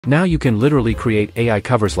Now you can literally create AI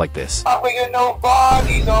covers like this.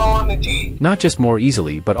 Not just more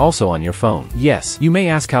easily but also on your phone. Yes, you may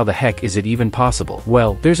ask how the heck is it even possible?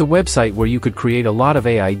 Well, there's a website where you could create a lot of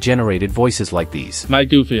AI generated voices like these. My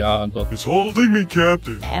goofy uncle. It's holding me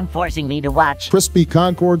captive. And forcing me to watch Crispy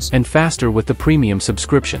Concords. And faster with the premium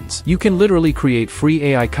subscriptions. You can literally create free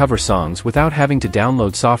AI cover songs without having to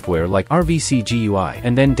download software like RVC GUI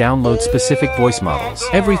and then download specific voice models.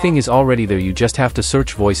 Everything is already there, you just have to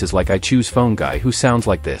search voices like I choose phone guy who sounds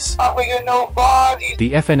like this.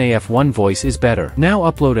 The FNAF1 voice is better. Now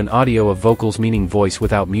upload an audio of vocals meaning voice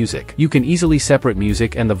without music. You can easily separate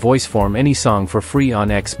music and the voice form any song for free on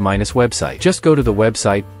X- website. Just go to the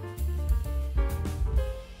website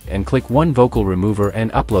and click one vocal remover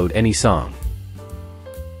and upload any song.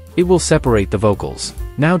 It will separate the vocals.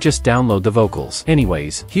 Now just download the vocals.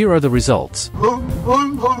 Anyways, here are the results.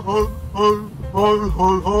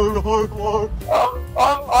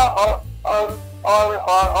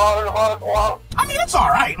 I mean, it's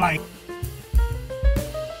alright, like...